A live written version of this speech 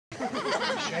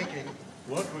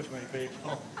Work with me,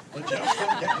 people. The jokes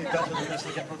don't get any better than this.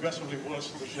 They get progressively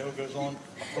worse as the show goes on.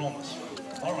 I promise.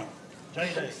 All right.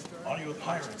 JD, are you a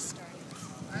pirate?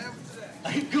 I am today.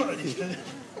 Are you good?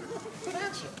 Good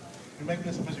answer. You're making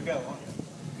this up as you go, aren't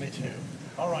you? Me too.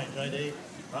 All right, JD.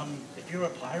 If you're a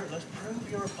pirate, let's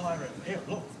prove you're a pirate. Here,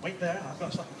 look, wait there. I've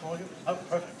got something for you. Oh,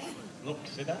 perfect. Look,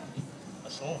 see that? A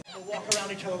sword. We'll walk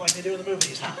around each other like they do in the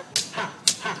movies. Ha, ha,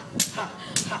 ha, ha,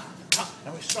 ha, ha.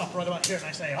 And we stop right about here and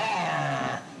I say,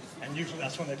 ah. And usually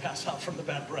that's when they pass out from the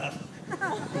bad breath.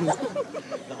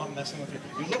 No, I'm messing with you.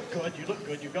 You look good, you look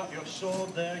good. You've got your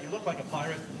sword there. You look like a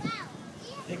pirate.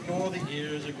 Ignore the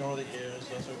ears,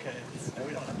 that's okay. And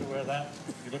we don't have to wear that.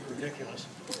 You look ridiculous.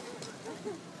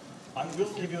 I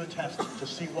will give you a test to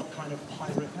see what kind of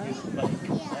pirate you make.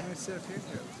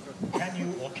 Can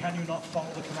you or can you not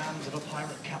follow the commands of a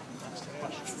pirate captain? That's the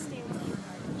question.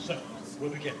 So,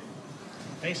 we'll begin.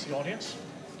 Face the audience.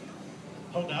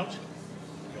 Hold out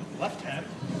your left hand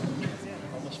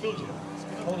on the spill tube.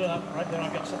 Hold it up right there.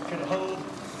 I've got something for you to hold.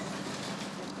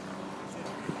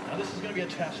 Now this is going to be a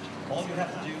test. All you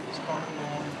have to do is follow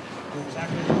along, do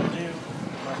exactly what you want to do.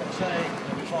 I'm going to say,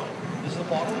 it'll be fine. This is a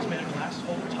bottle that's made of glass.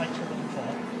 Hold it tight so it doesn't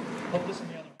fall. Put this in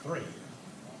the other. 3.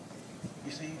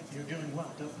 You see, you're doing well.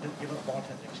 Don't give up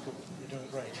bartending school. You're doing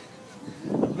great.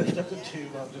 Now lift up the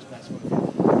tube. I'll just mess with you.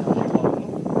 Now your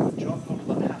bottle. Jump over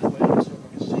about halfway so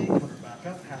we can see. Put it back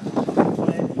up.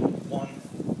 Halfway. 1,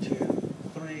 2,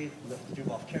 3. Lift the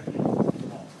tube off carefully.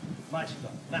 Nice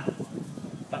done. Now,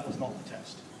 that was not the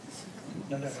test.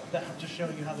 No. I'm just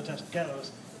showing you how the test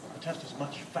goes. The test is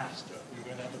much faster. You're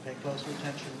going to have to pay closer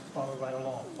attention. Follow right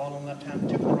along. Follow on the left hand,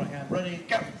 tube in the right hand. Ready,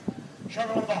 go! Shove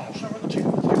it on the ball. Shove it in the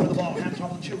tube. Flip with the ball. Hands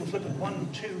on the tube. We'll flip it. 1,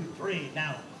 2, 3.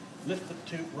 Now, lift the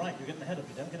tube. Right, you're getting ahead of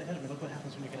me. Don't get ahead of me. Look what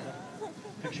happens when you get ahead of me.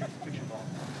 Picture ball.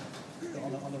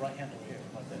 On the right hand over here,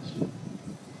 like this.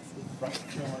 Right,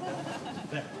 show like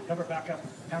that. There. Cover it back up.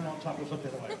 Hand on top. We'll flip the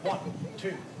other way. 1,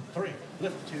 2, 3.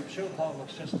 Lift the tube. Show the ball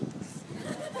looks just.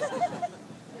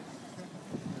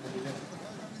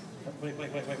 Wait.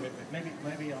 Maybe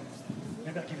I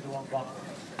give you the wrong bottle.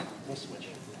 We'll switch.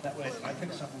 That way, I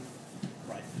think something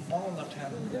right. Ball on the left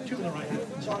hand, tube in the right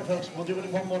hand. Sorry, folks, we'll do it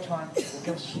one more time. We'll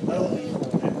go slowly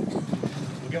for you.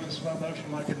 We'll go in slow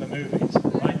motion like in the movies.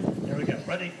 Right? Here we go.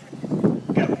 Ready?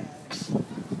 Go.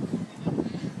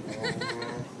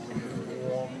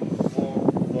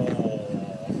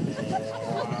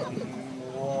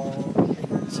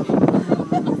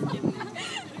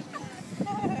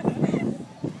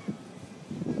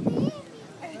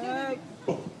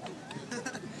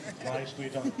 Nicely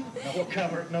done. Now we'll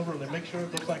cover it. No, really. Make sure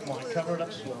it looks like mine. Cover it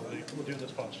up slowly. We'll do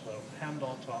this part slow. Hand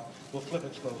on top. We'll flip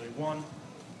it slowly. 1,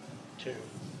 2,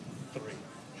 3.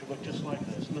 Should look just like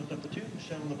this. Lift up the tube.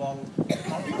 Show them the bottle.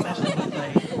 Don't mess with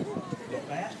me. Look,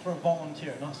 I asked for a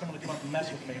volunteer, not someone to come up and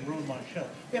mess with me and ruin my show.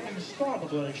 If I'm the star of the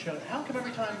bloody show, how come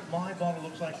every time my bottle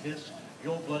looks like this,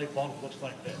 your bloody bottle looks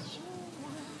like this?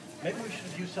 Maybe we should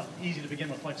have used something easy to begin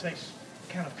with, like say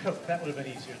a can of Coke. That would have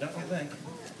been easier, don't you think?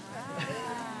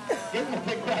 Give him a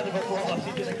big round of applause.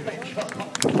 He did a great job.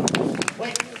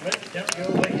 Wait, don't go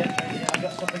away yet. I've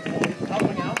got something for you.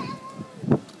 Helping out.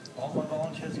 All my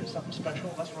volunteers get something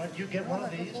special. That's right. You get one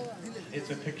of these. It's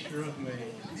a picture of me.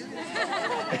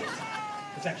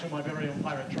 It's actually my very own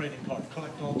pirate trading card.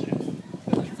 Collect all 2.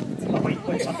 Oh, wait.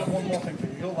 I've got one more thing for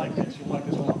you. You'll like this. You'll like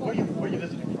this a lot. Where are you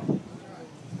visiting from?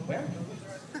 Where?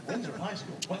 Windsor High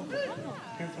School. Well,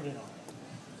 Pier 39.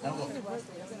 Now look.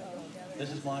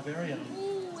 This is my very own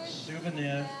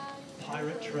souvenir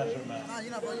pirate treasure map.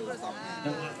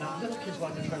 Now little kids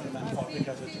like the treasure map part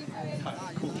because it's a kind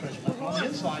of cool treasure map. On the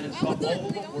inside, it's got all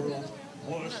the world's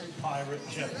worst pirate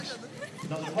jokes.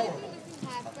 No, they're horrible.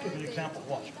 I'll give you an example.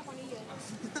 Watch.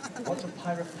 What's a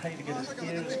pirate pay to get his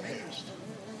ears pierced?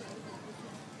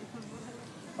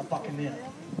 A buccaneer.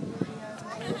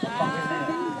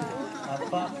 A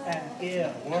buck and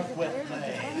ear. Work with me.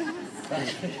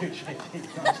 That's for you,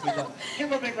 JT. Nicely done. Give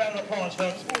him a big round of applause,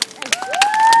 folks.